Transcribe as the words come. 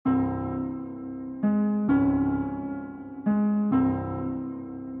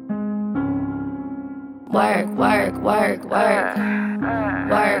Work, work, work, work.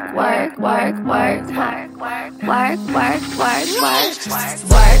 Work, work, work, work. Work, work, work, work.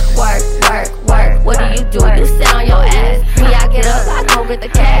 Work, work, work, work. What do? You sit on your ass. Me, I get up, I go get the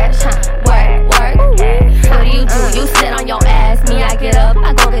cash. Work, work. What do? You sit on your ass. Me, I get up,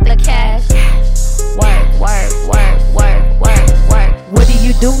 I go get the cash. Work, work, work, work, work, work. What do?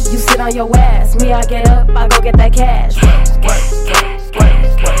 You sit on your ass. Me, I get up, I go get that cash.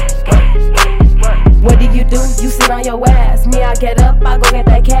 What do? You sit on your ass. Me, I get up, I go get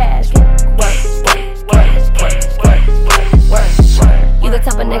that cash. You the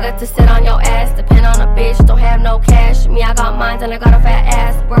type of nigga to sit on your ass, depend on a bitch, don't have no cash. Me, I got mines and I got a fat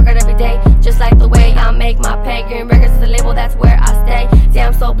ass. Work it every day, just like the way I make my pay. Green records is the label, that's where I stay.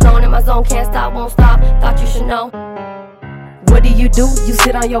 Damn, so blown in my zone, can't stop, won't stop. Thought you should know. What do? You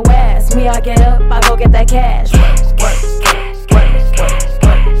sit on your ass. Me, I get up, I go get that cash.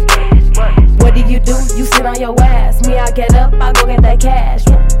 What do? You sit on your ass. Me, I get up, I go get that cash.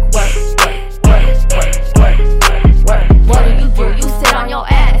 What do? You sit on your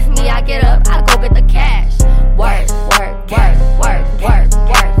ass. Me, I get up, I go get the cash. Work, work, work, work, work,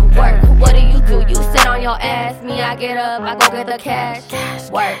 work, work. What do? You sit on your ass. Me, I get up, I go get the cash.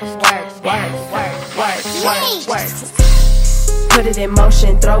 Work, work, work, work, work, work, work. Put it in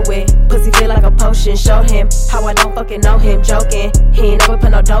motion, throw it. Pussy feel like a potion. Show him how I don't fucking know him. Joking, he ain't never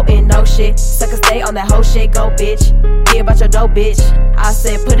put no dough in, no shit. Sucker stay on that whole shit, go bitch. Be about your dope, bitch. I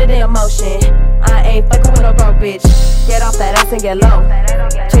said put it in motion. I ain't fucking with no broke bitch. Get off that ass and get low.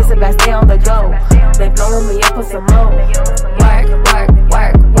 Chase it back, stay on the go. They blowin' me up for some more. Work, work,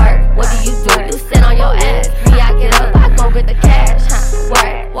 work, work. What do? You sit on your ass. Me, I get up, I go get the cash.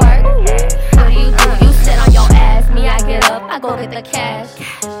 Work, work. What do? You sit on your ass. Me, I get up, I go get the cash.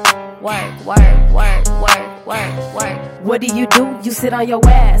 Work, work, work, work, work, work. What do? You sit on your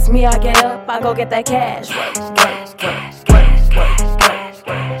ass. Me, I get up, I go get that cash.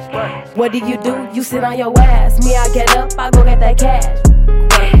 What do? You sit on your ass. Me, I get up, I go get that cash.